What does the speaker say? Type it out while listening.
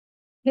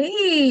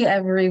Hey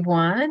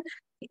everyone,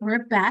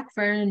 we're back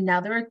for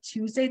another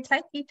Tuesday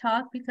Techie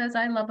Talk because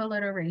I love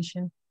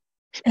alliteration.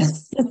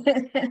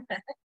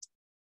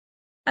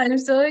 I'm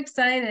so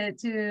excited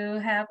to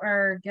have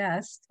our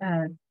guest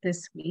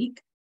this week.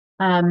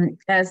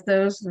 As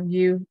those of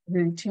you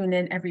who tune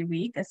in every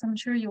week, as I'm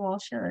sure you all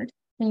should,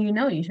 and you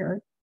know you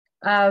should,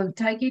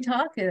 Taiki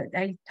Talk,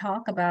 I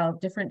talk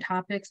about different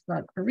topics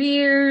about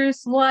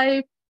careers,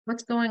 life,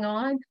 what's going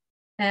on.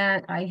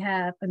 And I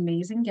have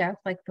amazing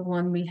guests like the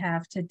one we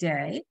have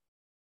today.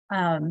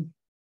 Um,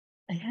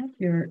 I have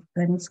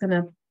I'm just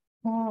gonna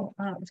pull,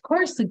 of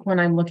course, like when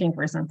I'm looking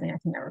for something, I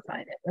can never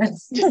find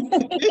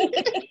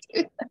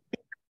it.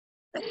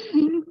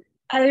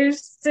 I'm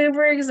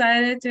super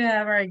excited to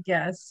have our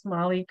guest,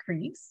 Molly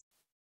Creese.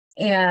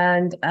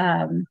 And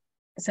I'm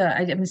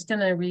just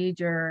gonna read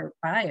your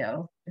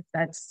bio, if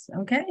that's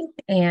okay.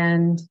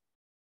 And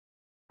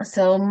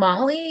so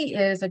Molly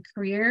is a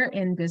career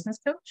and business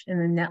coach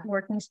and a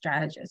networking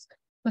strategist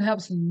who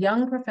helps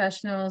young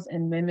professionals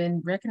and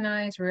women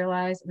recognize,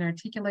 realize, and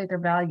articulate their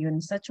value in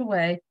such a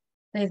way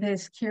that they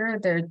secure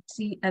their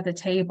seat at the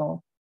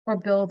table or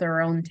build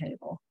their own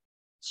table.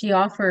 She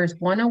offers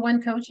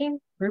one-on-one coaching,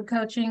 group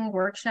coaching,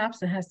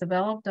 workshops, and has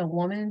developed a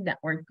woman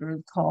network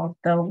group called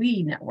the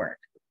We Network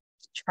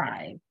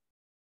Tribe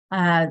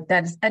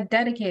that is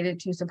dedicated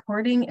to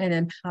supporting and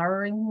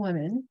empowering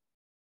women.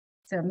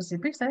 So I'm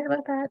super excited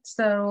about that.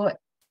 So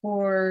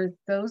for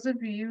those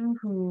of you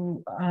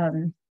who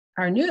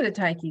are new to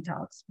Taiki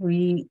Talks,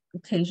 we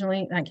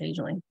occasionally, not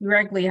occasionally, we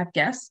regularly have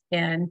guests.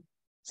 And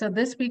so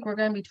this week we're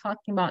going to be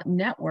talking about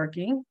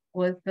networking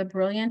with the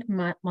brilliant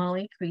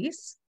Molly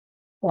Creese.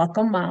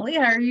 Welcome, Molly.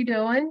 How are you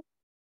doing?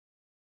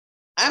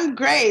 I'm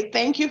great.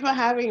 Thank you for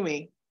having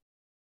me.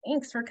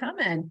 Thanks for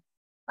coming.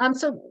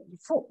 So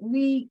before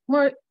we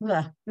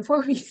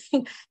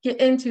get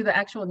into the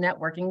actual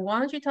networking, why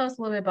don't you tell us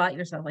a little bit about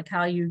yourself, like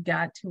how you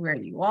got to where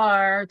you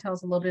are? Tell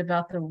us a little bit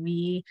about the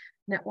We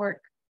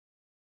Network.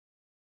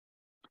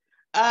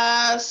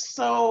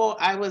 So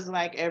I was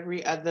like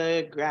every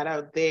other grad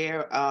out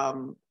there.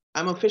 I'm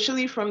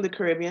officially from the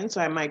Caribbean,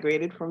 so I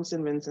migrated from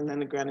St. Vincent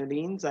and the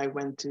Grenadines. I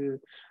went to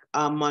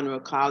Monroe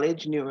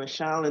College, New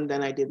Rochelle, and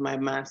then I did my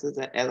master's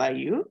at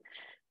LIU.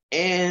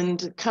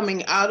 And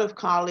coming out of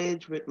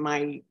college with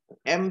my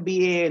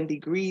MBA and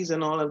degrees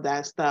and all of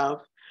that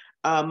stuff,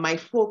 my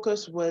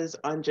focus was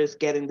on just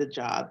getting the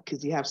job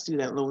because you have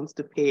student loans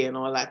to pay and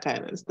all that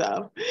kind of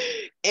stuff.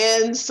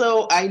 And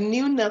so I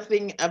knew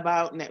nothing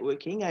about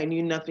networking. I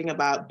knew nothing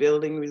about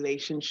building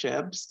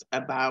relationships,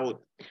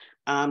 about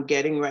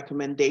getting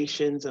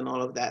recommendations and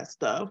all of that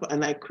stuff.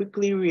 And I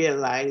quickly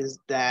realized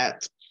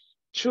that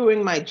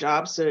during my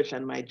job search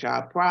and my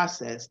job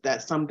process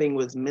that something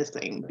was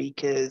missing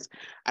because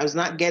I was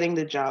not getting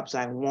the jobs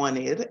I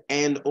wanted,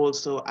 and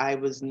also I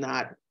was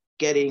not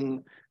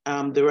getting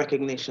the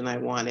recognition I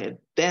wanted.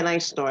 Then I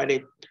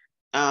started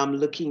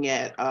looking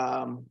at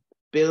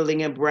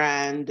building a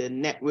brand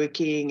and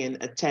networking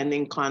and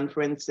attending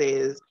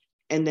conferences.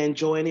 And then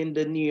joining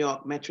the New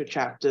York Metro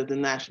chapter of the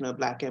National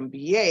Black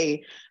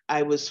MBA,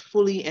 I was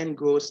fully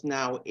engrossed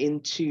now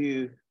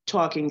into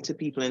talking to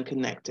people and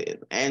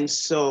connected. And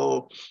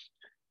so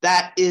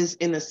that is,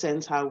 in a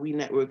sense, how We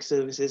Network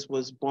Services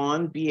was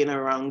born, being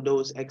around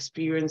those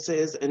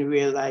experiences and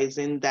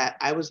realizing that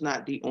I was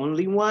not the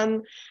only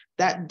one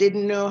that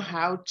didn't know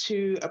how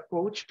to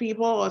approach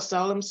people or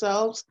sell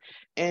themselves.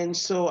 And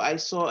so I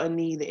saw a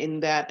need in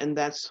that, and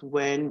that's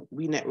when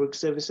We Network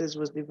Services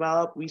was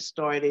developed. We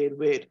started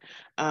with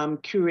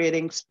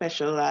curating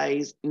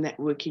specialized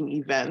networking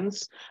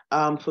events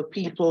for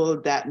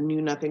people that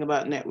knew nothing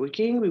about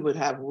networking. We would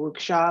have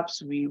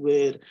workshops, we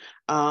would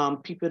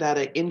people that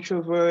are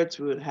introverts,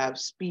 we would have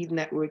speed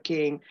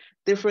networking,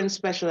 different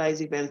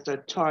specialized events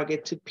that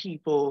target to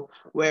people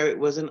where it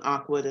wasn't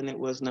awkward and it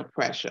wasn't a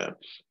pressure.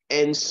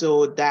 And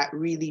so that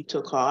really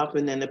took off.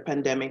 And then the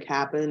pandemic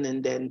happened,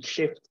 and then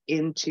shift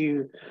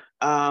into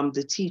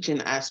the teaching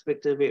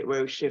aspect of it,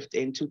 where we shift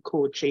into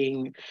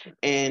coaching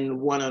and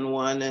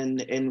one-on-one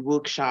and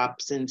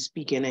workshops and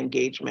speaking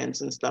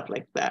engagements and stuff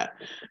like that.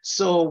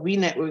 So We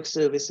Network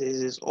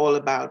Services is all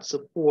about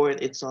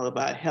support, it's all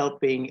about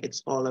helping,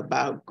 it's all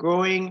about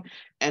growing,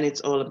 and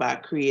it's all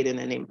about creating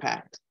an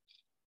impact.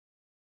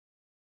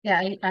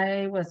 Yeah,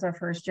 I was a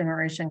first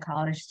generation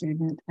college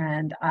student,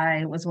 and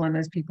I was one of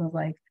those people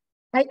like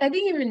I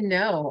didn't even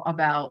know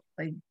about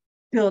like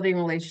building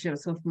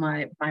relationships with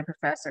my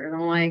professors. I'm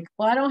like,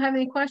 well, I don't have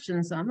any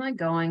questions, so I'm not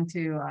going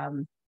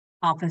to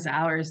office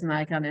hours and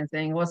that kind of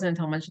thing. It wasn't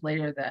until much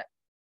later that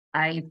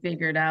I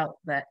figured out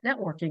that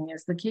networking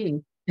is the key.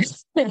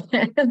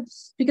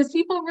 Because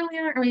people really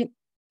aren't, I mean,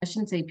 I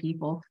shouldn't say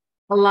people,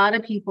 a lot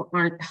of people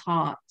aren't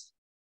taught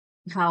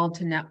how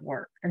to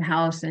network and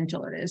how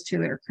essential it is to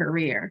their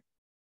career.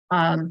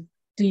 Um,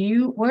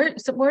 what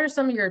are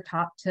some of your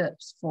top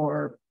tips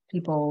for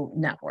people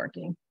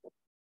networking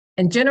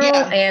in general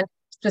Yeah, and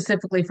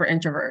specifically for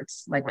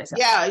introverts like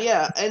myself?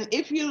 yeah. And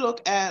if you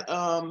look at,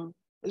 I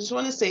just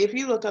want to say, if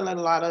you look at a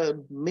lot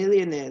of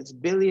millionaires,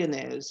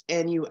 billionaires,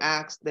 and you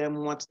ask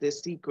them what's their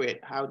secret,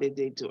 how did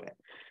they do it?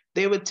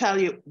 they would tell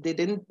you they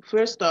didn't,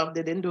 first off,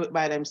 they didn't do it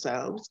by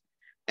themselves.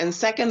 And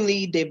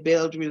secondly, they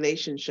build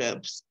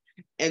relationships.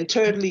 And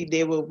thirdly,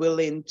 they were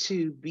willing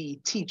to be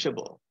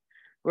teachable.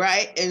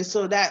 Right. And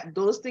so that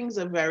those things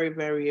are very,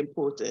 very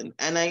important.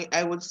 And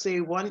I would say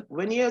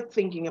when you're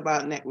thinking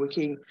about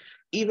networking,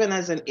 even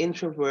as an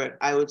introvert,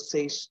 I would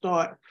say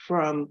start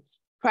from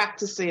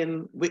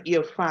practicing with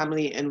your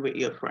family and with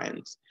your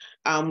friends,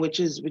 which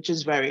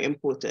is very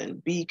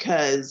important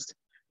because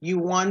you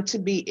want to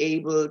be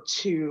able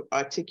to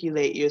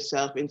articulate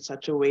yourself in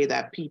such a way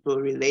that people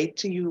relate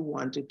to you,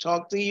 want to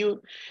talk to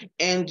you,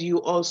 and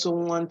you also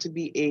want to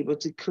be able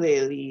to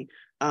clearly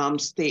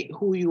state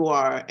who you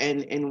are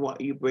and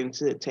what you bring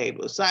to the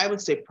table. So I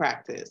would say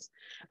practice.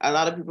 A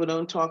lot of people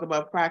don't talk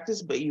about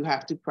practice, but you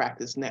have to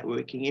practice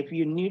networking. If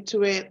you're new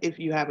to it, if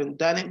you haven't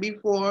done it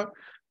before,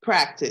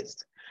 practice.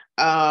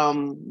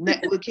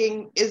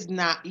 Networking is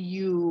not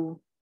you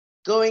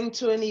going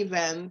to an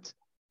event.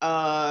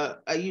 I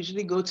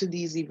usually go to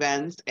these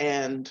events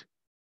and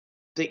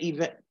the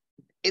event,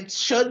 it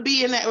should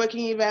be a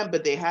networking event,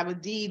 but they have a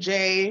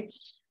DJ,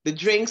 the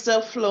drinks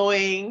are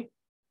flowing,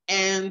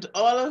 and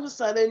all of a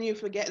sudden you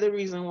forget the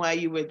reason why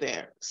you were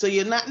there. So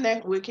you're not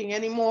networking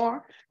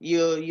anymore.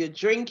 You're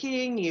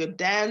drinking, you're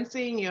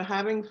dancing, you're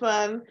having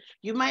fun.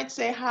 You might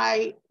say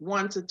hi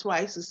once or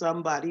twice to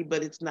somebody,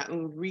 but it's not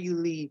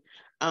really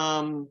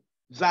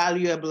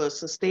valuable or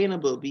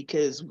sustainable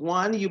because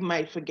one, you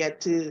might forget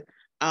to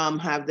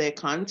have their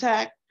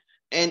contact.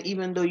 And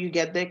even though you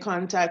get their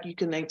contact, you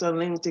connect on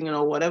LinkedIn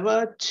or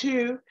whatever.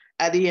 Two,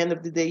 at the end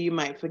of the day, you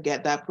might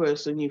forget that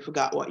person. You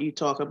forgot what you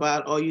talk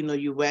about, or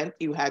you went,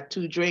 you had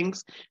two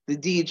drinks, the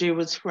DJ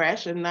was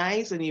fresh and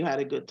nice, and you had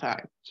a good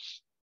time.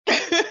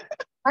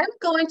 I'm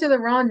going to the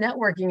wrong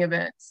networking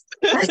events.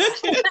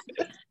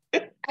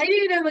 I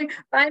need to like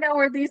find out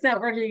where these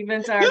networking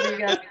events are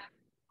because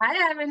I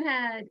haven't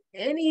had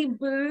any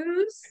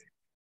booze.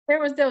 There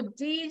was no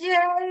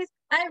DJs.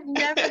 I've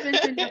never been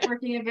to a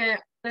networking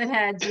event that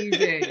had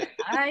DJs.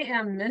 I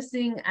am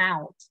missing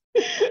out.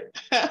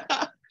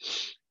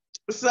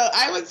 So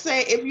I would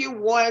say if you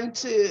want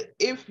to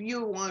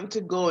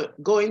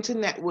go into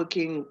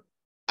networking,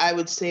 I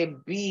would say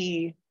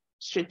be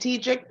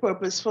strategic,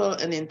 purposeful,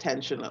 and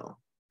intentional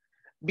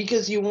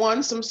because you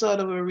want some sort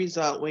of a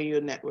result when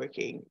you're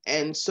networking.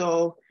 And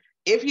so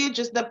if you're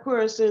just the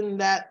person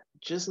that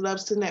just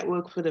loves to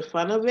network for the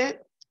fun of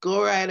it,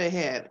 go right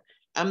ahead.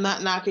 I'm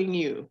not knocking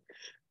you.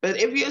 But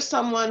if you're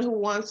someone who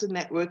wants to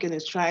network and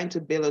is trying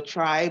to build a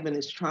tribe and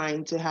is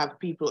trying to have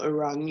people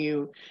around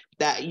you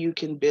that you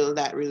can build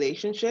that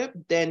relationship,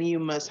 then you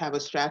must have a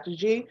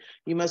strategy.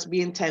 You must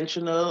be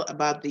intentional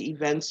about the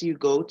events you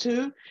go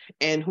to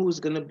and who's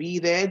going to be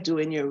there,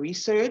 doing your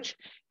research.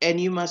 And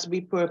you must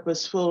be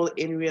purposeful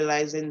in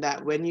realizing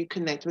that when you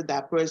connect with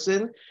that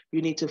person,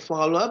 you need to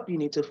follow up, you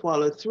need to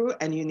follow through,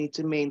 and you need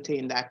to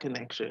maintain that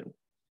connection.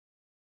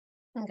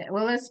 Okay,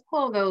 well, let's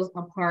pull those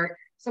apart.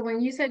 So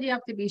when you said you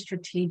have to be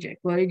strategic,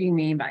 what did you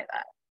mean by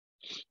that?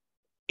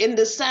 In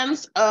the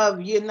sense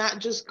of you're not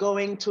just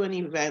going to an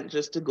event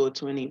just to go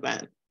to an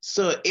event.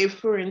 So if,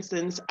 for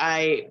instance,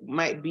 I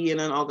might be in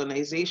an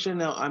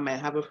organization or I might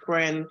have a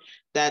friend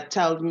that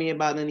tells me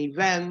about an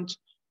event,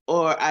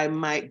 or I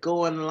might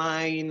go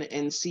online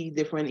and see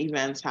different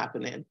events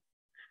happening.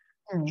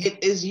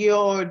 It is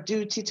your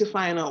duty to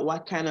find out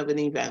what kind of an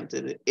event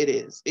it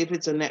is. If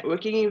it's a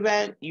networking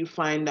event, you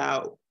find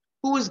out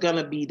who is going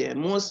to be there.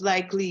 Most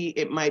likely,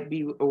 it might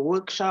be a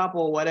workshop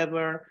or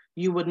whatever.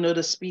 You would know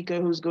the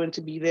speaker who's going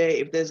to be there.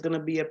 If there's going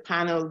to be a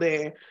panel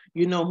there,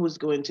 you know who's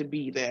going to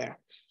be there.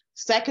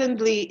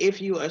 Secondly,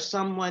 if you are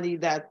somebody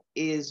that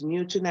is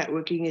new to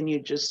networking and you're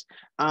just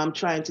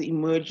trying to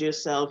immerse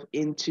yourself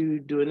into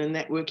doing a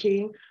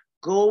networking,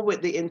 go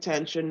with the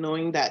intention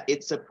knowing that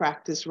it's a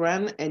practice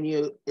run and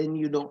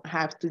you don't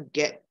have to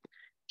get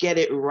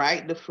it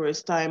right the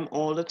first time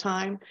all the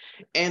time.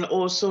 And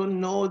also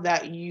know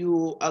that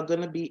you are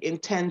going to be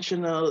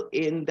intentional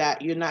in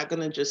that you're not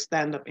going to just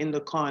stand up in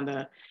the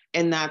corner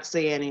and not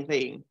say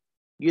anything.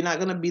 You're not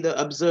going to be the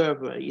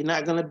observer. You're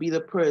not going to be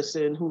the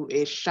person who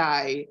is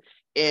shy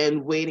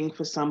and waiting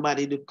for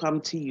somebody to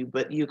come to you,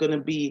 but you're going to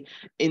be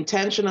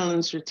intentional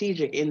and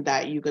strategic in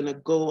that you're going to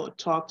go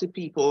talk to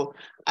people.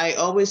 I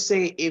always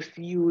say, if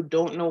you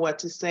don't know what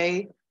to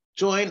say,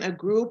 join a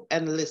group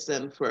and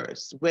listen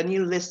first. When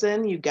you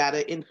listen, you gather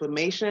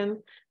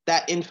information.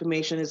 That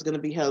information is going to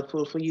be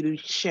helpful for you to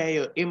share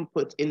your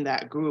input in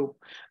that group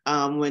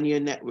when you're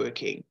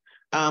networking.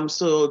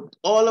 So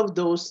all of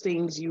those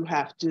things you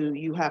have to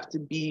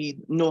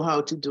know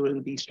how to do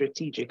and be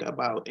strategic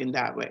about in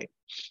that way.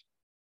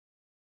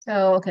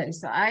 So, okay,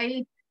 so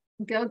I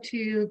go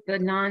to the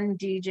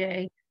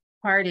non-DJ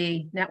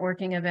party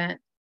networking event,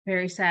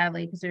 very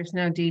sadly, because there's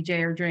no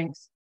DJ or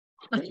drinks.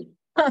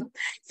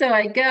 So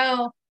I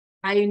go,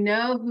 I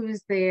know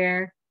who's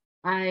there.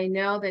 I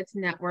know that's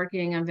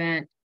networking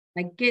event.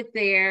 I get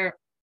there,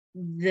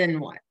 then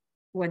what?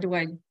 What do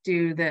I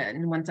do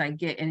then once I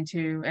get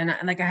into, and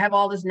I have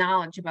all this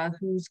knowledge about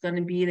who's going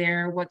to be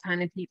there, what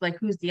kind of people, like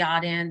who's the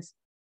audience,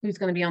 who's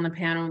going to be on the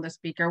panel, the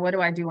speaker. What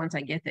do I do once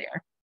I get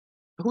there?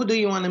 who do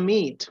you want to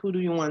meet? Who do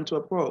you want to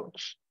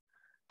approach?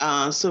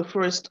 So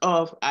first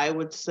off, I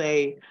would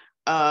say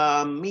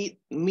meet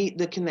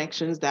the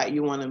connections that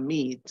you want to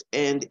meet.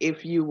 And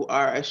if you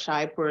are a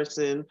shy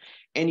person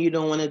and you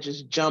don't want to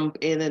just jump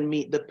in and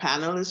meet the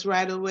panelists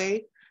right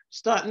away,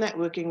 start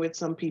networking with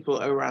some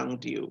people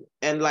around you.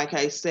 And like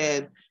I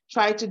said,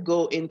 try to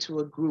go into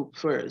a group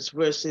first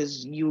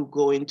versus you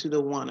go into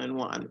the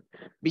one-on-one,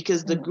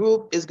 because the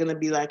group is going to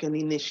be like an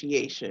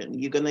initiation.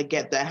 You're going to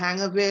get the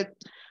hang of it.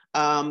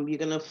 You're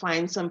going to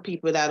find some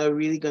people that are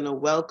really going to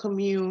welcome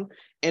you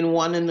and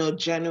want to know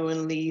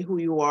genuinely who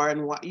you are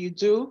and what you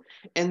do.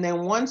 And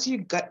then once you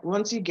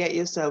get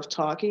yourself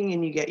talking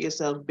and you get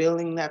yourself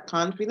building that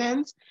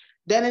confidence,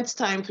 then it's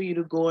time for you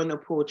to go and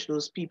approach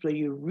those people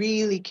you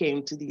really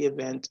came to the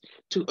event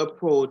to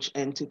approach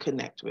and to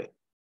connect with.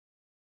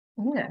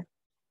 Yeah.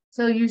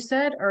 So you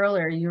said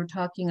earlier you were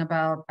talking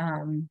about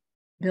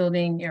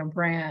building your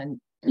brand.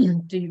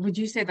 Would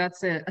you say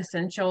that's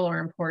essential or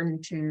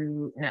important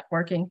to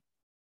networking?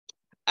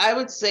 I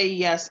would say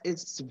yes,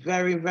 it's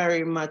very,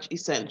 very much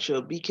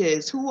essential,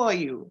 because who are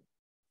you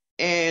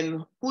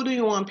and who do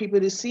you want people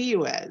to see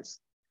you as?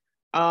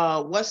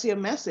 What's your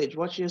message?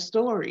 What's your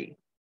story?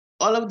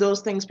 All of those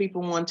things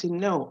people want to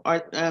know.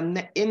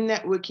 In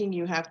networking,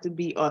 you have to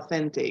be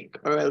authentic,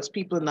 or else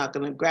people are not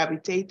going to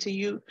gravitate to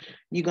you.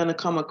 You're going to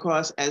come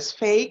across as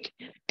fake,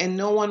 and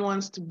no one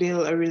wants to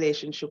build a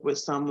relationship with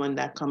someone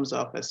that comes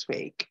off as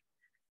fake.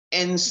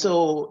 And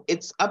so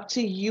it's up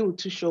to you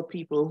to show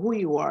people who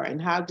you are.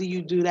 And how do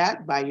you do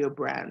that? By your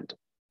brand,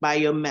 by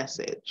your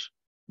message,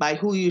 by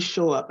who you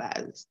show up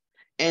as.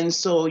 And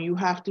so you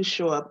have to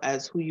show up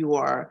as who you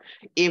are.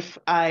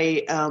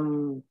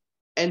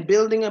 And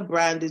building a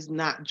brand is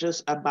not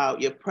just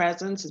about your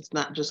presence, it's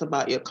not just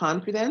about your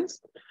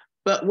confidence,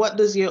 but what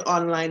does your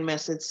online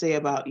message say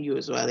about you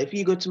as well? If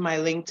you go to my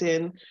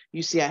LinkedIn,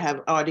 you see I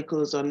have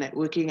articles on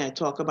networking. I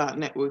talk about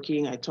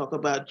networking, I talk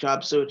about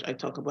job search, I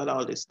talk about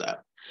all this stuff.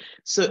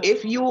 So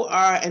if you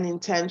are an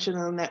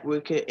intentional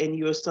networker and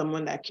you're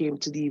someone that came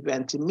to the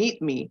event to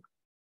meet me,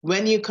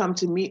 when you come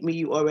to meet me,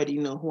 you already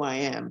know who I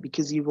am,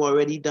 because you've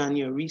already done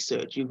your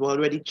research. You've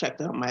already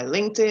checked out my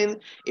LinkedIn.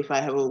 If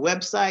I have a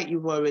website,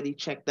 you've already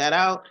checked that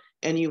out,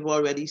 and you've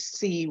already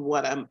see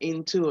what I'm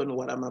into and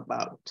what I'm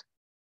about.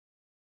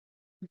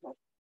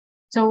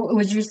 So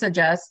would you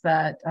suggest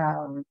that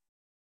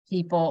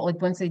people, like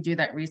once they do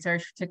that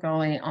research,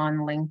 particularly on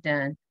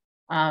LinkedIn,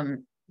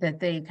 that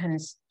they kind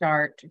of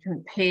start to kind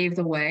of pave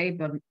the way,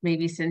 but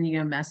maybe sending you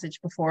a message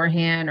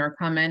beforehand or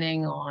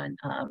commenting on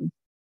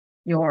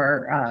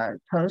your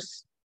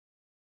posts?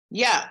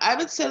 Yeah, I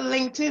would say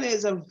LinkedIn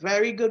is a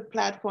very good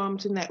platform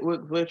to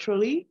network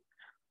virtually.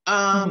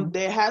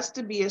 There has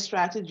to be a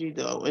strategy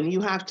though, and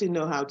you have to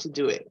know how to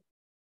do it.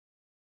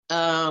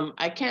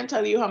 I can't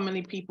tell you how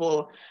many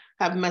people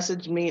have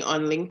messaged me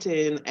on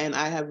LinkedIn and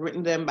I have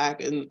written them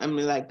back and I'm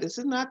like, this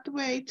is not the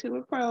way to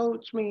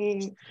approach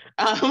me.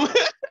 Um,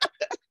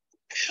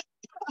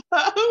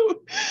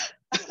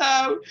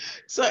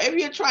 so if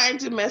you're trying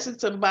to message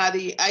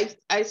somebody,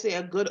 I say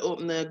a good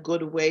opener, a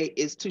good way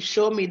is to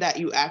show me that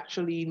you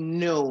actually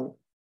know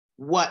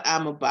what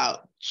I'm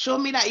about. Show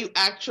me that you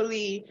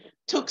actually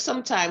took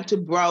some time to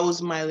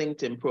browse my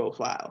LinkedIn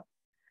profile.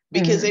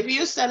 Because if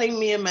you're sending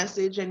me a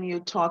message and you're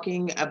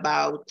talking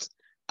about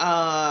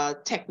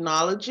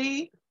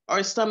technology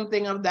or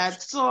something of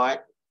that sort,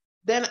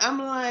 then I'm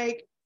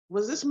like,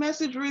 was this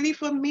message really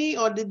for me,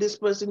 or did this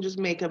person just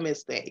make a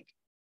mistake?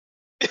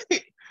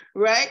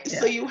 Right? Yeah.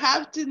 So you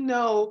have to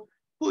know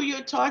who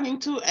you're talking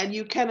to, and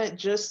you cannot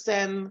just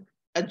send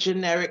a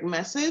generic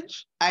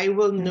message. I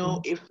will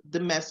know if the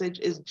message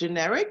is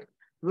generic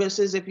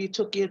versus if you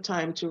took your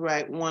time to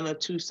write 1 or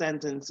 2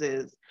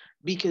 sentences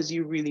because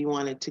you really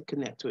wanted to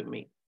connect with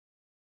me.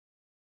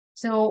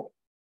 So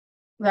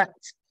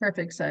that's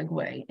perfect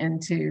segue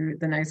into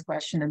the next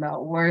question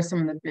about what are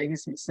some of the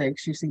biggest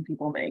mistakes you see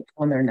people make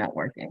when they're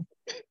networking?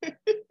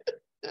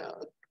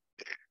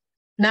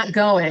 Not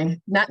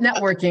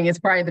networking is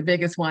probably the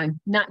biggest one.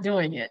 Not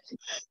doing it.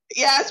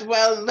 Yes,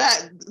 well,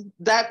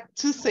 that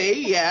to say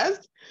yes.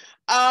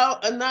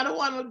 Another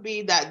one would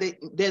be that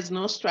there's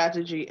no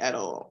strategy at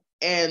all.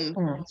 And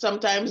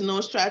sometimes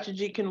no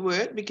strategy can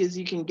work because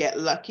you can get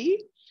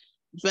lucky.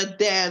 But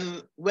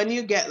then when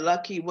you get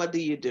lucky, what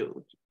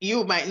do?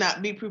 You might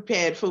not be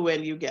prepared for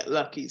when you get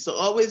lucky. So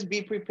always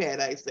be prepared,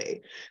 I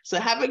say. So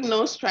having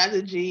no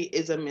strategy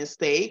is a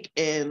mistake,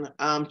 and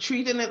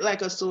treating it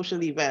like a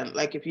social event,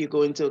 like if you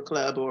go into a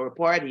club or a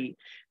party,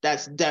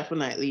 that's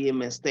definitely a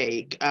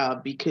mistake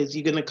because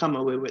you're going to come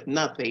away with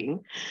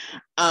nothing.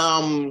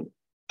 A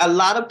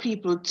lot of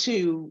people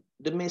too,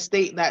 the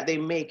mistake that they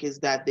make is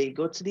that they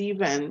go to the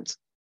event,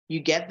 you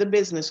get the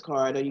business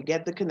card or you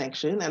get the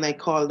connection, and I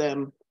call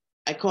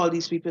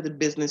these people the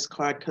business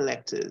card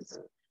collectors.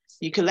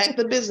 You collect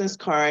the business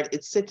card,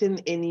 it's sitting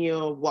in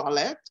your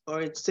wallet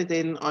or it's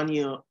sitting on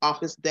your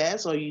office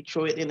desk or you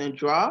throw it in a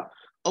drawer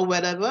or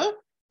whatever,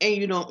 and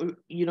you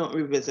don't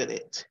revisit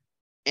it.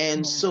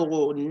 And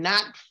so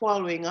not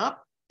following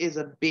up is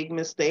a big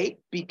mistake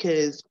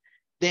because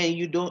then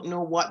you don't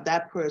know what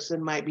that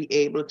person might be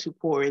able to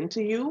pour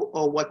into you,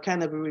 or what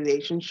kind of a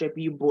relationship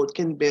you both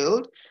can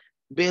build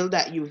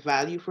that you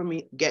value from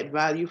get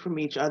value from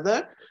each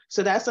other.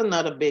 So that's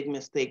another big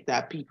mistake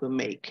that people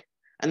make.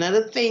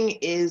 Another thing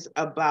is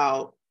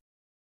about,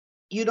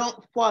 you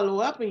don't follow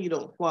up and you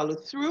don't follow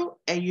through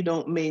and you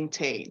don't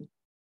maintain.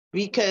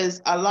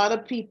 Because a lot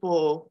of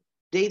people,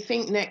 they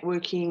think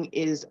networking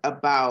is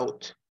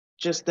about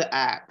just the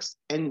acts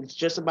and it's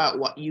just about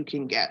what you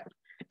can get.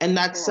 And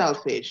that's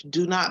selfish.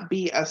 Do not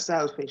be a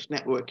selfish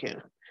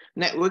networker.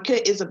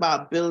 Networker is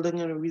about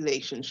building a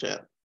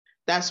relationship.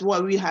 That's why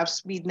we have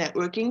speed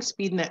networking.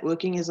 Speed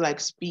networking is like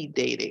speed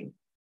dating.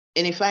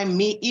 And if I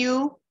meet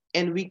you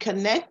and we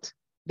connect,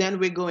 then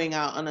we're going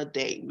out on a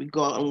date. We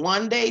go on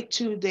 1 day,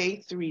 2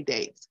 days, 3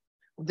 dates.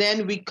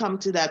 Then we come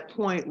to that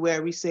point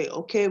where we say,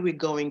 okay, we're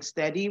going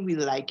steady. We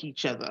like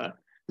each other.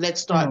 Let's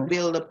start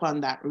build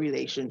upon that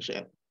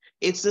relationship.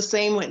 It's the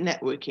same with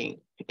networking.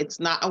 It's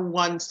not a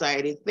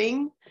one-sided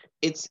thing.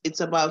 It's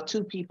about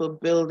two people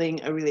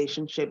building a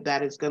relationship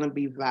that is going to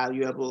be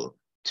valuable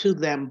to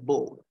them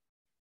both.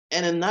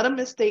 And another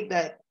mistake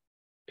that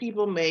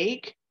people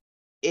make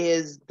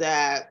is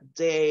that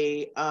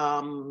they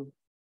don't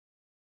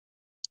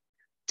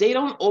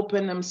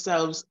open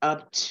themselves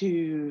up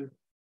to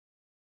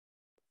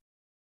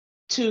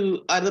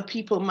other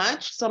people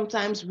much.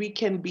 Sometimes we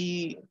can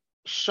be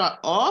shut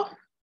off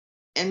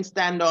and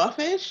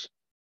standoffish,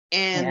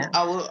 and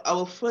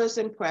our first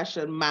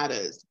impression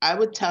matters. I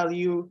would tell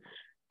you,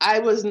 I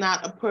was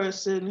not a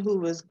person who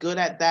was good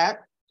at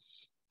that.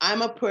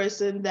 I'm a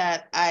person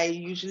that I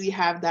usually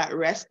have that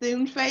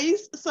resting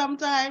face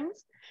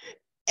sometimes.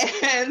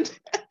 And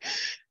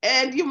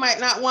and you might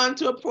not want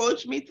to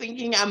approach me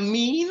thinking I'm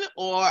mean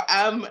or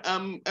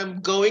I'm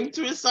going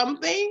through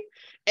something.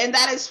 And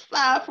that is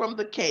far from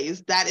the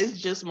case. That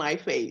is just my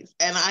face.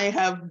 And I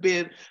have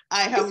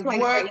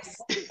worked,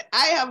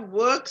 I have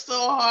worked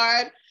so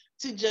hard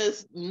to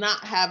just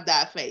not have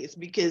that face,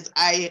 because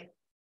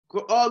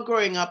all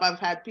growing up, I've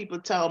had people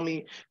tell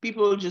me,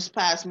 people will just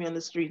pass me on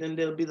the street and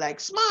they'll be like,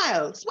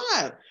 smile,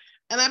 smile.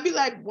 And I'd be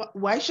like,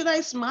 why should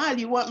I smile?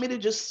 You want me to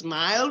just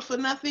smile for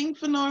nothing,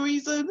 for no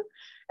reason?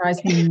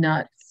 Drives me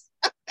nuts.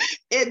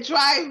 It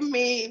drives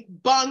me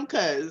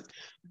bonkers.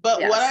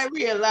 But what I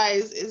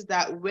realize is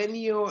that when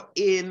you're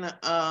in,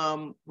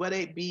 whether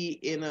it be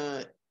in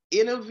an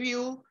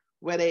interview,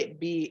 whether it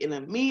be in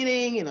a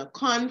meeting, in a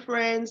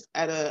conference,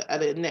 at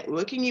a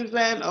networking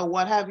event, or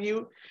what have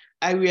you,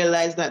 I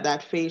realize that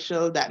that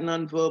facial, that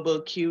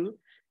nonverbal cue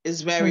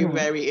is very,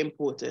 very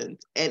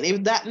important. And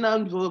if that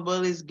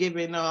nonverbal is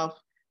giving off,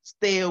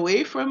 stay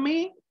away from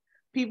me,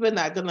 people are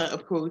not going to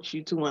approach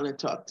you to want to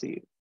talk to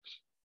you.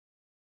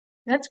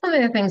 That's one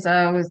of the things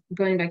I was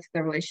going back to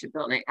the relationship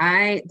building.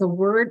 The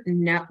word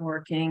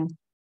networking,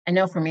 I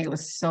know for me it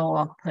was so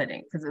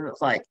off-putting because it was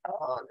like,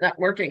 oh,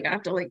 networking, I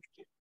have to like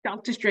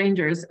talk to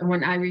strangers. And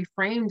when I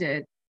reframed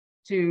it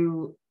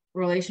to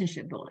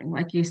relationship building,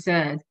 like you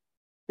said,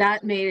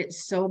 that made it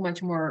so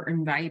much more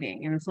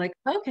inviting. And it's like,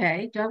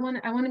 okay, I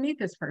want to meet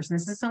this person.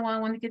 This is someone I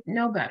want to get to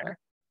know better.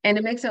 And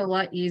it makes it a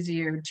lot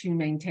easier to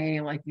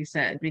maintain, like you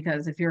said,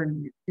 because if you're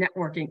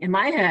networking, in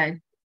my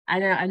head,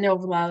 I know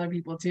of a lot of other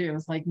people too.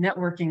 It's like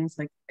networking is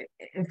like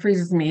it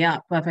freezes me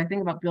up. But if I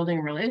think about building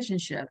a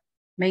relationship,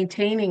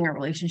 maintaining a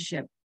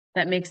relationship,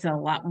 that makes it a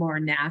lot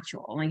more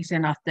natural, like you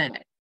said,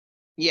 authentic.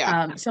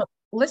 Yeah. So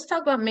let's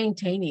talk about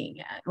maintaining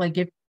it. Like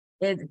if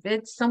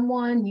it's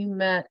someone you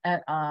met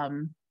at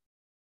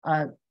a,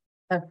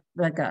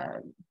 like a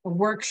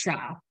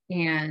workshop,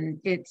 and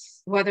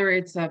it's whether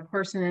it's a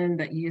person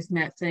that you just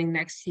met sitting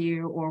next to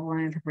you or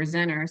one of the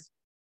presenters,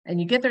 and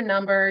you get their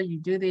number, you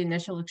do the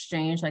initial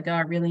exchange, like, oh,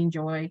 I really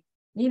enjoy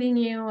meeting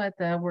you at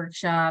the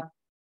workshop.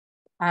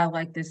 I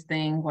like this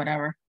thing,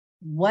 whatever.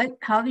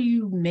 How do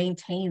you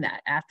maintain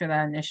that after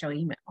that initial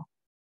email?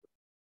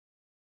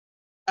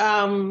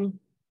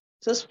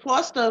 So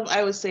first off,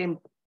 I would say,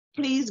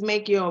 please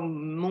make your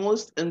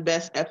most and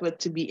best effort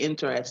to be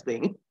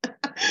interesting.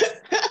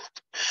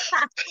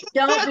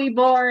 Don't be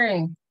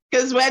boring.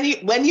 Because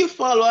when you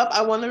follow up,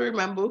 I want to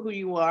remember who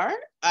you are.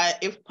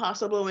 If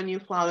possible, when you're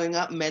following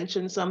up,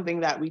 mention something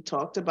that we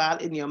talked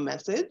about in your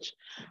message.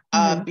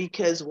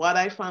 Because what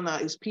I found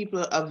out is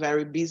people are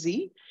very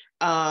busy.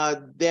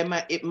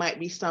 It might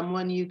be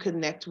someone you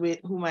connect with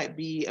who might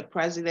be a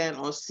president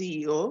or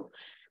CEO.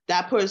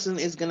 That person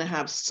is going to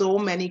have so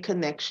many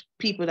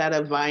people that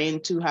are vying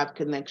to have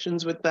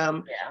connections with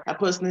them. Yeah. That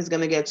person is going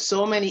to get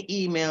so many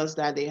emails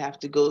that they have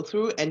to go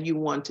through, and you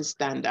want to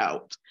stand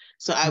out.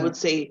 So I would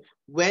say,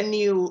 when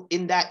you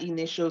in that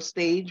initial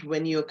stage,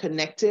 when you're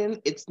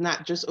connecting, it's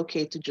not just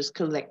okay to just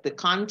collect the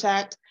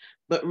contact,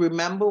 but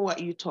remember what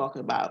you talk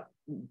about.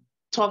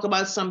 Talk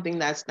about something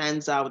that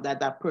stands out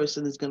that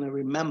person is going to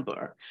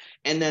remember.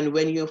 And then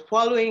when you're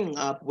following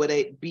up, whether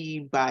it be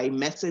by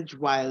message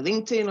via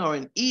LinkedIn or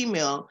an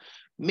email,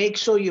 make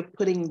sure you're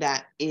putting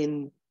that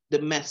in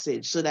the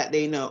message so that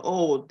they know,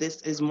 oh,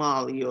 this is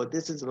Molly or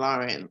this is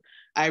Lauren.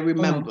 I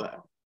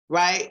remember,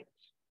 right?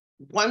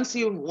 Once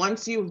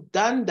you've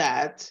done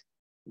that,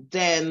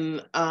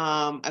 Then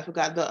I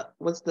forgot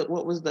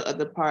what was the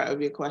other part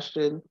of your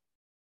question?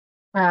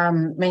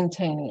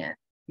 Maintaining it.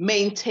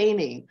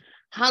 Maintaining.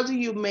 How do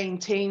you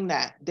maintain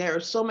that? There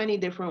are so many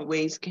different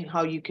ways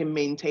how you can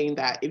maintain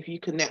that. If you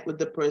connect with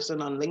the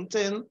person on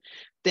LinkedIn,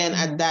 then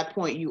at Mm-hmm. that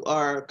point you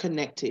are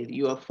connected.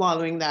 You are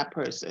following that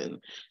person.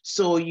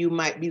 So you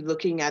might be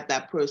looking at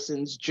that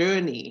person's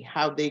journey,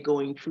 how they're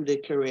going through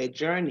their career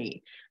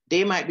journey.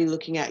 They might be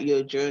looking at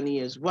your journey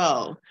as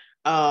well.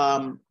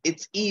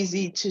 It's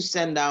easy to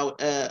send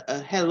out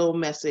a hello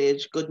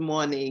message, good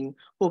morning,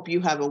 hope you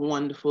have a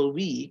wonderful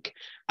week.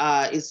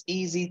 It's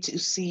easy to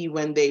see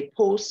when they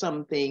post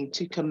something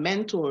to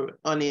comment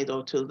on it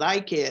or to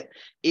like it.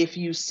 If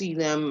you see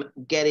them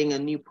getting a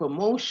new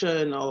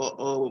promotion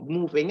or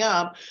moving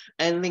up,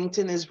 and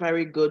LinkedIn is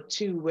very good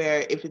too,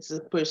 where if it's a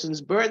person's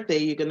birthday,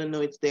 you're going to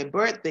know it's their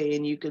birthday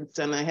and you can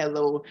send a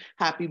hello,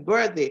 happy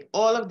birthday.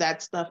 All of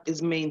that stuff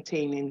is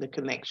maintaining the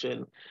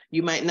connection.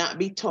 You might not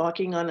be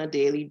talking on a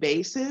daily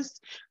basis,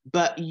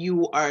 but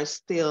you are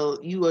still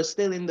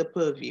in the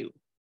purview.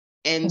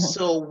 And Mm-hmm.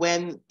 so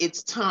when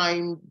it's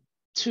time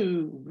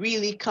to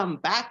really come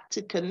back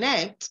to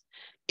connect,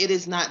 it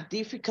is not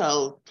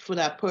difficult for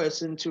that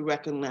person to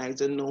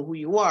recognize and know who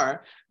you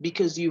are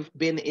because you've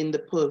been in the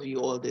purview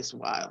all this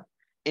while.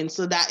 And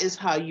so that is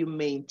how you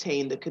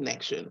maintain the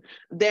connection.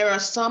 There are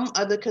some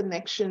other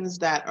connections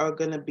that are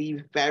going to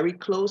be very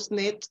close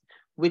knit,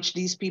 which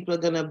these people are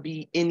going to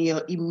be in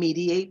your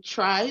immediate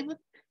tribe.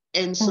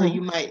 And so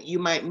Mm-hmm. you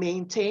might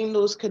maintain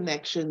those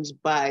connections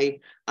by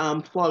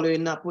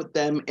following up with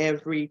them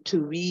every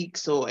 2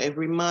 weeks or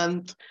every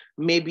month.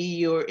 Maybe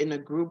you're in a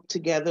group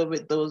together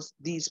with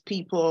these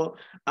people.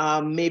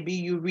 Maybe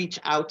you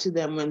reach out to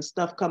them when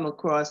stuff come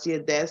across your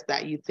desk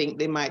that you think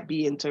they might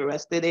be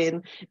interested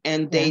in,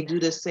 and Yeah. they do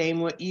the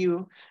same with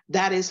you.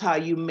 That is how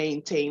you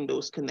maintain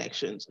those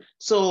connections.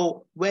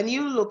 So when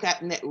you look at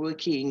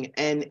networking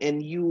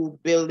and you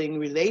building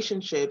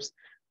relationships,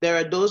 there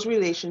are those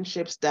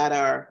relationships that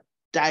are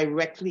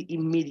directly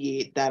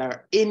immediate, that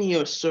are in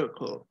your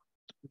circle.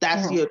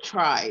 That's Mm-hmm. your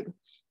tribe.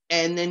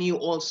 And then you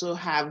also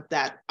have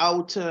that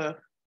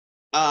outer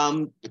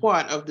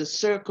part of the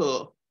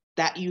circle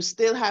that you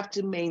still have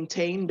to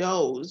maintain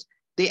those.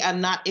 They are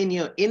not in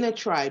your inner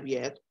tribe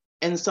yet.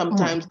 And Mm-hmm.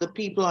 sometimes the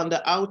people on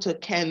the outer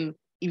can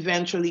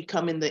eventually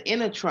come in the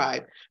inner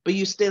tribe, but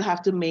you still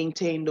have to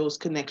maintain those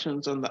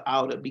connections on the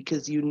outer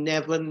because you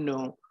never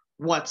know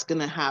what's going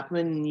to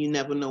happen and you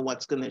never know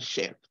what's going to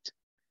shift.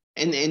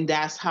 And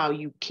that's how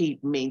you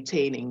keep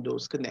maintaining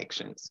those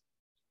connections.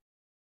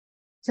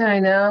 So I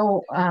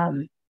know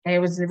I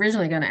was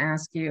originally going to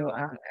ask you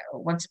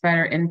what's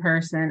better, in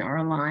person or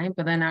online,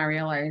 but then I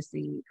realized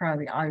the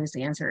probably the obvious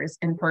answer is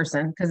in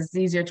person because it's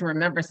easier to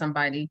remember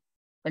somebody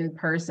in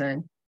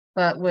person.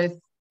 But with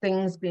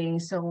things being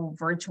so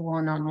virtual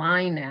and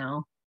online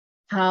now,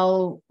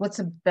 what's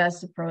the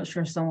best approach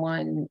for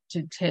someone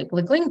to take?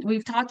 Like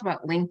we've talked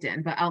about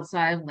LinkedIn, but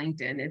outside of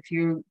LinkedIn, if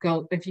you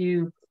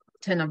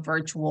attend a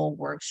virtual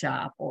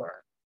workshop or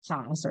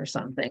class or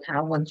something,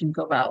 how would you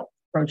go about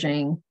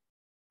approaching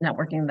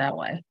networking that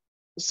way?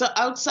 So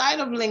outside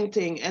of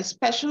LinkedIn,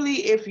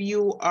 especially if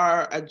you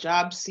are a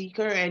job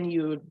seeker and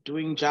you're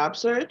doing job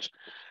search,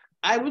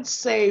 I would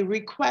say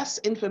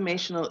request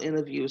informational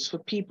interviews for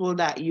people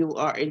that you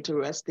are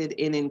interested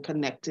in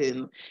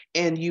connecting,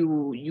 and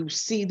you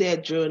see their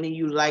journey,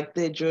 you like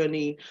their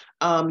journey.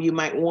 You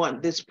might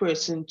want this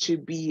person to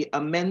be a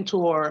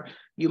mentor.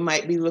 You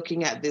might be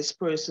looking at this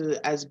person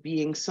as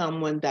being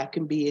someone that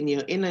can be in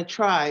your inner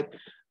tribe.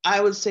 I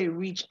would say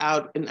reach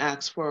out and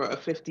ask for a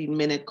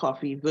 15-minute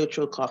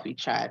virtual coffee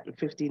chat, a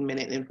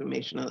 15-minute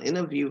informational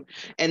interview.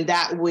 And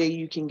that way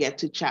you can get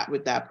to chat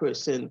with that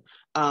person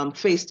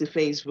face to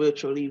face,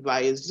 virtually,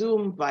 via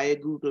Zoom, via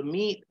Google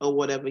Meet, or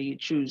whatever you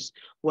choose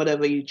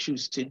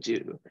to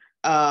do.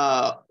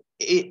 Uh,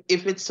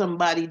 if it's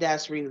somebody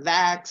that's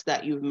relaxed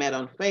that you've met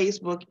on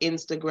Facebook,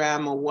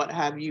 Instagram, or what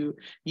have you,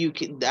 you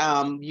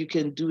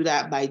can do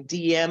that by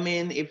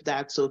DMing if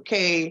that's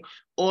okay.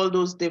 All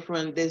those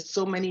different, there's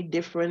so many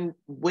different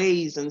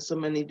ways and so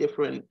many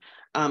different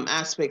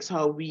aspects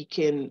how we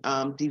can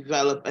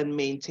develop and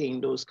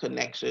maintain those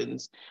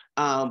connections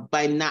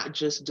by not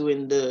just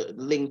doing the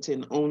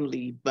LinkedIn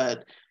only,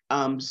 but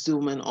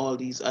Zoom and all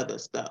these other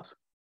stuff.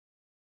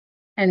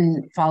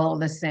 And follow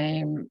the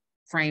same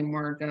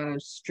framework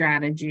of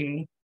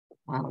strategy,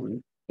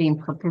 being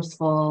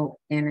purposeful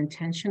and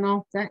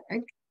intentional. Did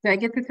I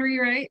get the three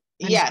right?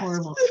 I'm Yes.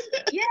 horrible.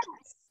 Yes.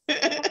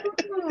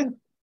 Woo.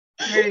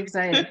 Very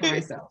excited for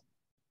myself.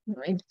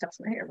 Let me touch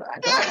my hair, but I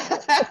don't have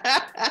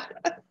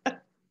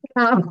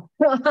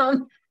it.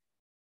 Um,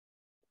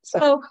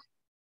 so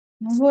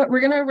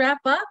we're gonna wrap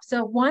up.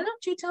 So why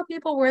don't you tell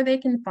people where they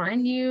can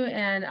find you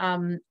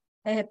and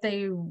if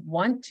they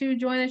want to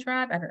join the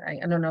tribe?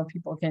 I don't know if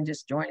people can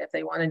just join if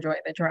they want to join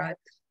the tribe,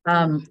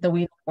 the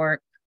We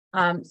Network.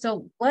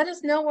 So let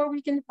us know where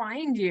we can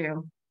find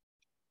you.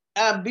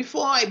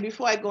 Before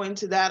I go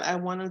into that, I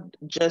want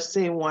to just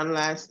say one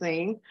last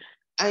thing.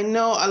 I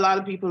know a lot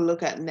of people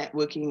look at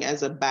networking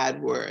as a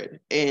bad word,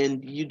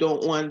 and you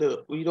don't want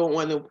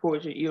to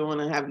approach it. You don't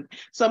want to have,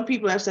 some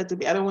people have said to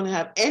me, I don't want to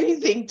have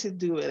anything to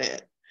do with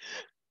it.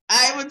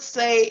 I would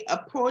say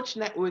approach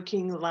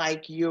networking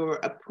like you're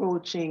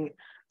approach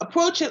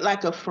it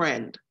like a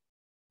friend.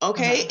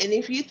 Okay. And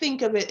if you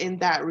think of it in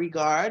that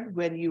regard,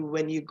 when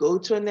you go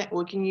to a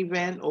networking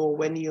event or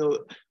when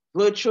you're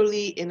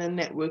virtually in a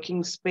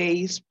networking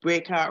space,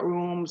 breakout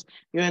rooms,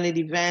 you're in an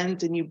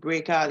event and you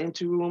break out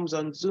into rooms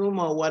on Zoom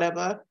or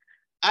whatever,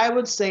 I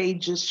would say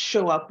just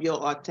show up your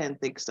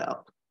authentic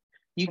self.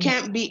 You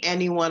can't be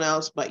anyone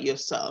else but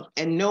yourself,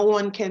 and no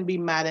one can be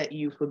mad at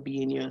you for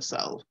being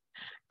yourself.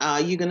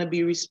 You're going to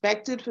be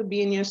respected for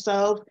being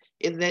yourself.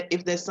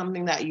 If there's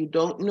something that you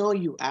don't know,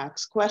 you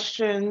ask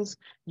questions.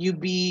 You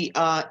be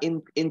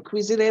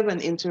inquisitive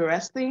and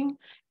interesting,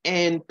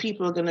 and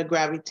people are going to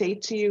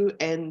gravitate to you.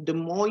 And the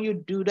more you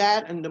do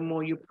that, and the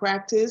more you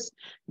practice,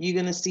 you're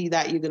going to see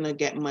that you're going to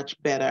get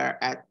much better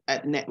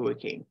at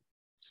networking.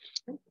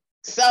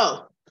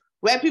 So,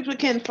 where people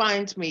can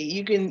find me,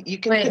 you can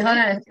Wait, hold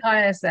on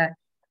a sec.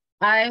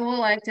 I would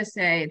like to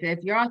say that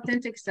if your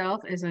authentic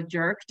self is a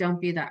jerk,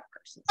 don't be that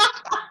person.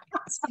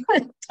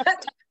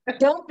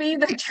 Don't be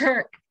the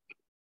jerk.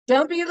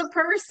 Don't be the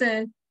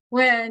person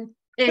when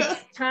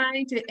it's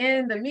time to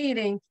end the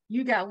meeting.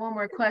 You got one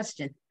more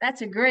question.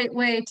 That's a great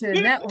way to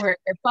network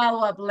and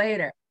follow up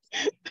later.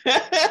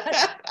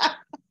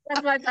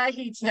 That's my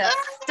Nike tip.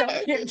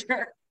 Don't be a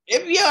jerk.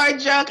 If you're a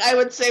jerk, I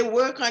would say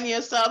work on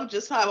yourself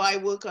just how I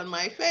work on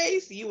my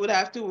face. You would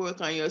have to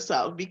work on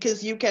yourself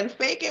because you can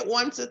fake it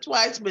once or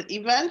twice, but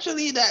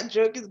eventually that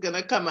jerk is going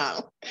to come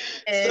out.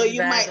 Exactly. So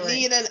you might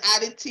need an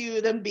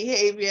attitude and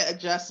behavior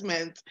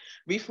adjustment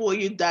before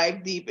you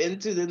dive deep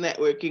into the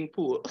networking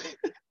pool.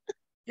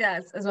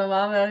 Yes, as my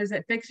mom always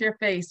said, fix your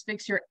face,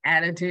 fix your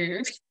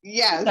attitude.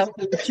 Yes. Don't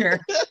be a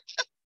jerk.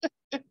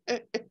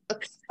 Okay,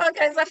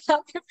 so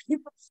how can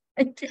people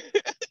find you?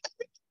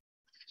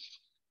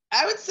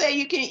 I would say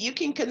you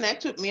can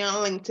connect with me on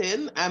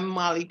LinkedIn. I'm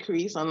Molly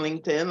Creese on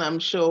LinkedIn. I'm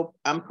sure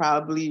I'm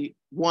probably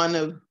one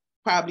of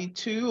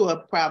two or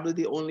probably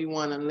the only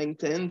one on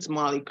LinkedIn. It's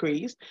Molly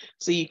Creese.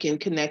 So you can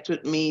connect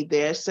with me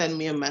there, send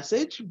me a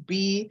message,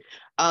 be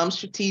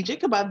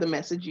strategic about the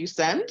message you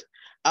send.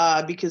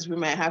 Because we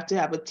might have to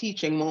have a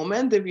teaching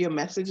moment if your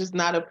message is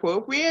not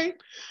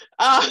appropriate.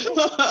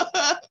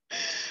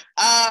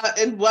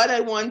 And what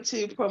I want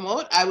to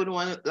promote, I would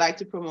like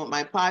to promote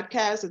my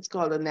podcast. It's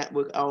called the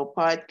Network Hour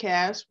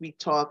Podcast.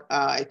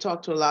 I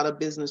talk to a lot of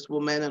business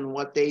women and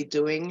what they're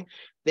doing,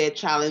 their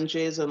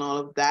challenges and all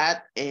of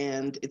that.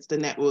 And it's the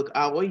Network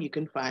Hour. You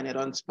can find it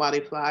on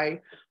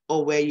Spotify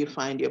or where you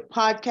find your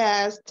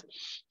podcast.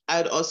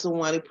 I'd also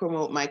want to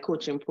promote my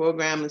coaching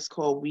program. It's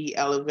called We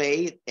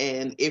Elevate.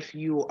 And if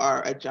you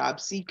are a job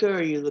seeker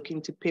or you're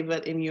looking to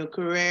pivot in your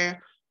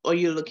career or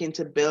you're looking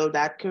to build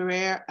that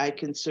career, I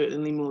can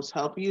certainly most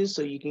help you.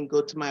 So you can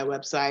go to my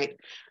website,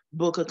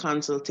 book a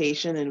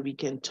consultation, and we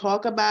can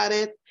talk about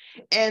it.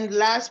 And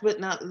last but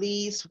not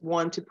least,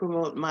 want to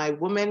promote my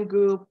women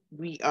group.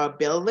 We are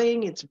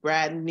building. It's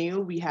brand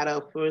new. We had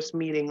our first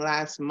meeting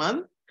last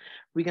month.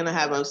 We're going to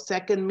have our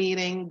second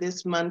meeting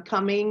this month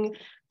coming.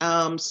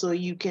 So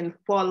you can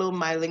follow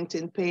my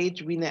LinkedIn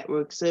page, We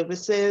Network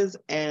Services,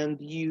 and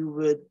you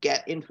would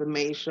get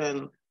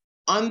information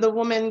on the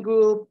women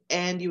group,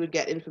 and you would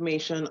get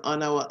information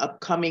on our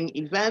upcoming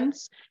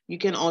events. You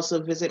can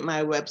also visit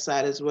my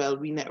website as well,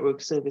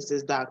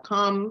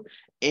 wenetworkservices.com,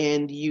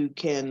 and you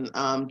can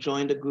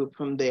join the group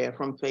from there,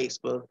 from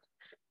Facebook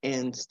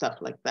and stuff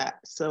like that.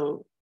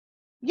 So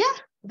yeah,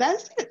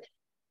 that's it.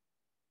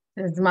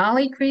 It's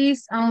Molly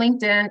Creese on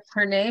LinkedIn.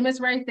 Her name is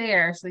right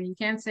there, so you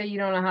can't say you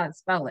don't know how to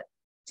spell it.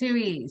 2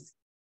 E's.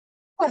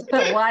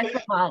 Y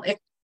for Molly.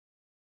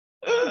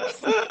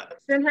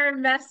 Send her a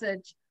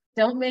message.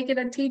 Don't make it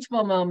a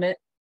teachable moment.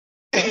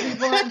 Don't be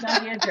boring,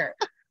 don't be a jerk.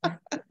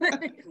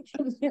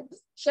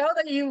 Show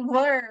that you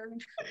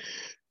learned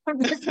from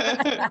this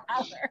hour.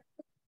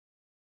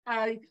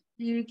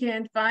 You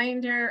can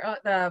find her.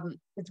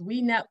 It's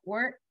We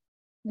Network.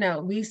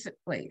 No,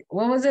 wait.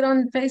 What was it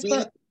on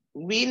Facebook?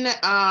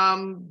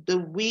 The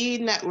We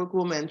Network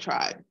Women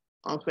Tribe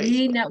on Facebook.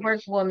 We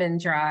Network Women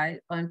Tribe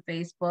on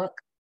Facebook.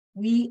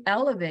 We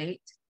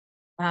Elevate.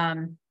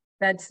 And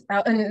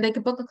they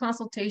could book a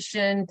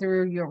consultation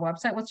through your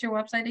website. What's your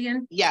website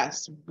again?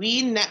 Yes,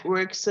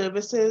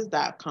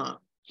 wenetworkservices.com.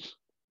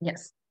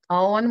 Yes,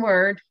 all one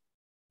word,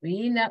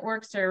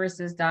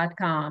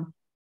 wenetworkservices.com.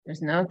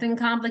 There's nothing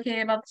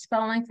complicated about the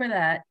spelling for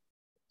that.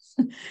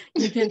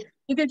 You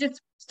can just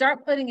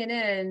start putting it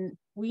in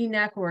We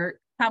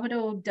Network,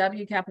 capital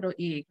W, capital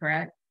E,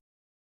 correct?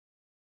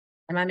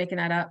 Am I making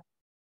that up?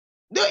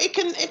 No, it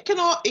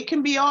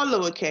can be all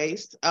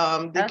lowercase.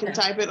 They can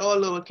type it all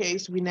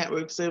lowercase,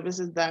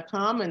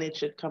 wenetworkservices.com, and it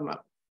should come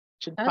up.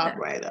 Should pop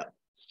right up.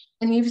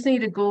 And you just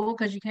need to Google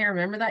because you can't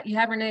remember that. You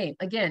have her name.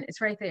 Again,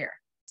 it's right there.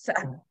 So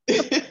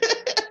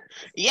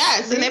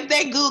yes, and if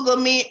they Google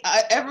me,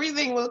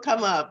 everything will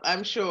come up,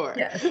 I'm sure.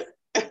 Yes.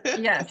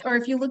 Yes. Or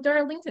if you looked at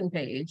our LinkedIn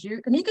page,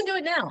 and you can do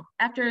it now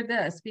after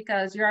this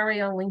because you're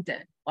already on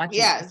LinkedIn watching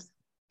Yes, this.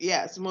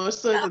 yes,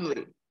 most Oh,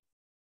 certainly.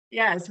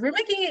 yes, we're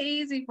making it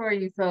easy for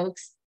you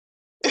folks.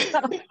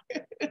 So,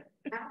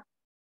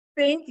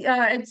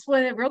 I just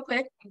want to real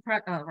quick.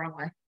 Oh, wrong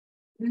way.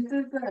 This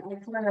is I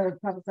just want to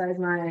publicize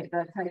my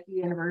the Type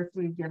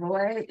anniversary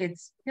giveaway.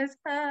 It's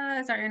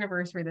our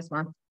anniversary this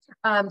month.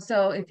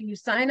 So if you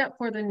sign up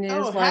for the Oh, happy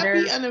newsletter,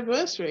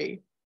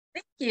 anniversary.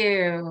 thank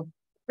you.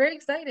 Very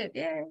excited.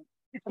 Yay.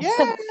 Yeah.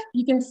 So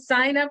you can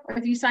sign up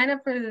if you sign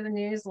up for the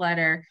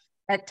newsletter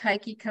at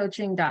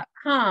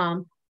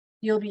taikicoaching.com,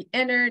 you'll be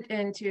entered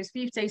into a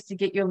sweepstakes to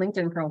get your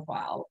LinkedIn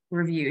profile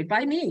reviewed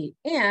by me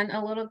and a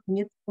little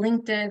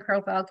LinkedIn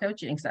profile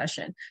coaching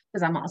session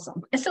because I'm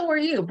awesome. And so are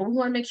you, but we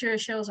want to make sure it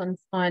shows on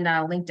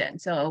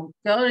LinkedIn. So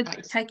go to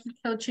Nice.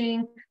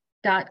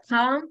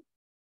 taikicoaching.com,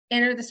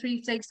 enter the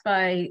sweepstakes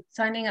by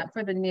signing up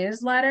for the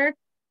newsletter.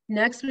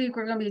 Next week,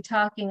 we're going to be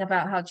talking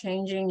about how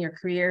changing your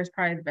career is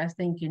probably the best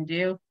thing you can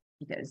do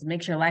because it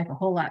makes your life a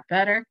whole lot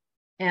better.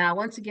 And I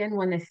once again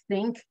want to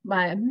thank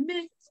my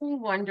amazing,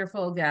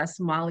 wonderful guest,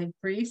 Molly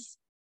Creese.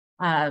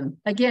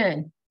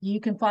 Again, you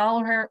can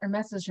follow her or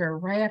message her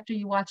right after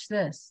you watch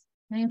this.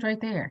 Name's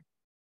right there.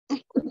 All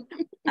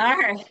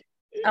right.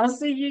 I'll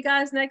see you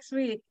guys next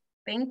week.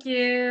 Thank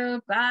you.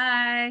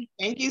 Bye.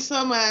 Thank you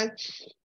so much.